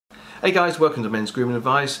Hey guys, welcome to Men's Grooming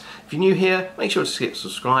Advice. If you're new here, make sure to hit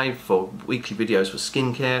subscribe for weekly videos for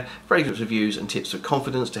skincare, fragrance reviews and tips for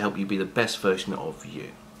confidence to help you be the best version of you.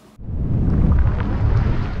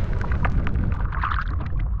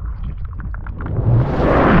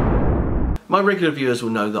 My regular viewers will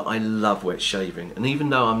know that I love wet shaving, and even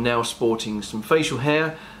though I'm now sporting some facial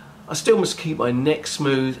hair, I still must keep my neck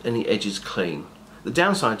smooth and the edges clean. The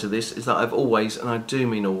downside to this is that I've always, and I do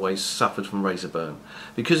mean always, suffered from razor burn.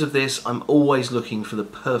 Because of this, I'm always looking for the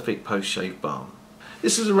perfect post-shave balm.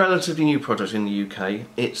 This is a relatively new product in the UK.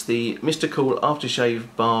 It's the Mr. Cool Aftershave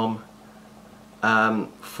Balm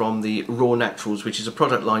from the Raw Naturals, which is a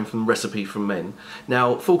product line from Recipe for Men.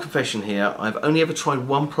 Now, full confession here, I've only ever tried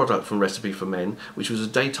one product from Recipe for Men, which was a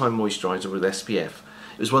daytime moisturiser with SPF.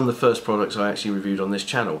 It was one of the first products I actually reviewed on this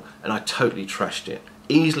channel, and I totally trashed it.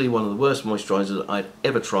 Easily one of the worst moisturisers I've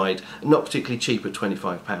ever tried, and not particularly cheap at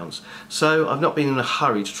 £25. So I've not been in a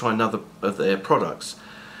hurry to try another of their products.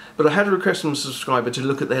 But I had a request from a subscriber to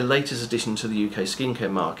look at their latest addition to the UK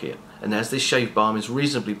skincare market, and as this shave balm is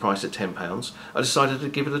reasonably priced at £10, I decided to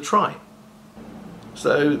give it a try.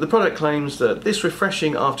 So the product claims that this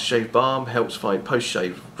refreshing aftershave balm helps fight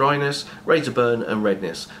post-shave dryness, razor burn and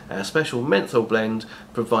redness. Our special menthol blend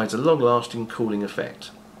provides a long-lasting cooling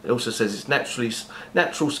effect. It also says it's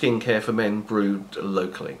natural skincare for men brewed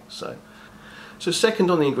locally. So second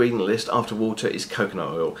on the ingredient list after water is coconut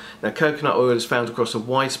oil. Now, coconut oil is found across a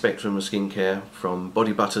wide spectrum of skincare, from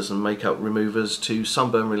body butters and makeup removers to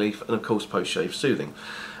sunburn relief and of course post-shave soothing.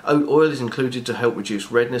 Oat oil is included to help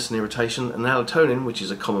reduce redness and irritation, and Allantoin, which is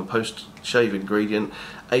a common post-shave ingredient,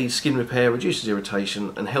 aids skin repair, reduces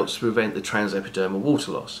irritation and helps to prevent the transepidermal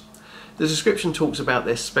water loss. The description talks about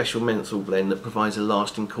their special menthol blend that provides a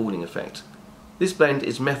lasting cooling effect. This blend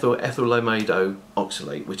is Menthyl Ethylamido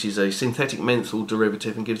Oxalate, which is a synthetic menthol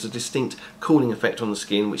derivative and gives a distinct cooling effect on the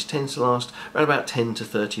skin, which tends to last around about 10 to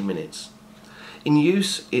 30 minutes. In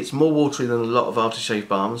use, it's more watery than a lot of aftershave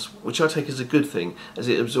balms, which I take as a good thing as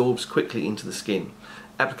it absorbs quickly into the skin.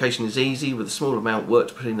 Application is easy, with a small amount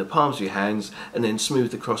worked between the palms of your hands and then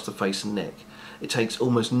smoothed across the face and neck. It takes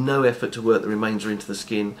almost no effort to work the remainder into the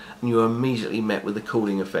skin, and you are immediately met with the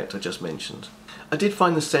cooling effect I just mentioned. I did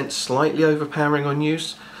find the scent slightly overpowering on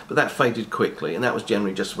use, but that faded quickly, and that was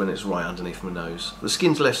generally just when it's right underneath my nose. The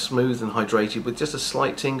skin's less smooth and hydrated with just a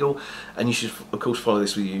slight tingle, and you should of course follow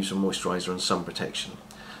this with the use of moisturiser and sun protection.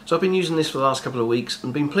 So I've been using this for the last couple of weeks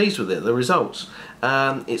and been pleased with it, the results.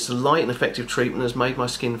 It's a light and effective treatment, has made my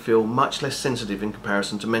skin feel much less sensitive in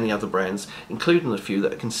comparison to many other brands, including a few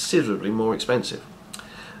that are considerably more expensive.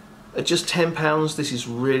 At just £10, this is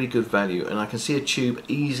really good value, and I can see a tube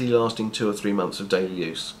easily lasting 2 or 3 months of daily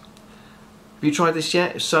use. Have you tried this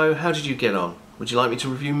yet? If so, how did you get on? Would you like me to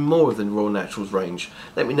review more of the Raw Naturals range?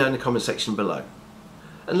 Let me know in the comment section below.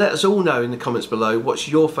 And let us all know in the comments below what's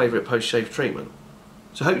your favourite post-shave treatment.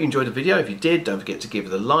 So I hope you enjoyed the video. If you did, don't forget to give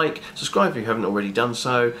it a like, subscribe if you haven't already done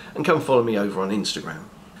so, and come follow me over on Instagram.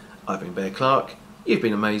 I've been Bear Clark, you've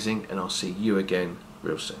been amazing, and I'll see you again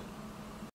real soon.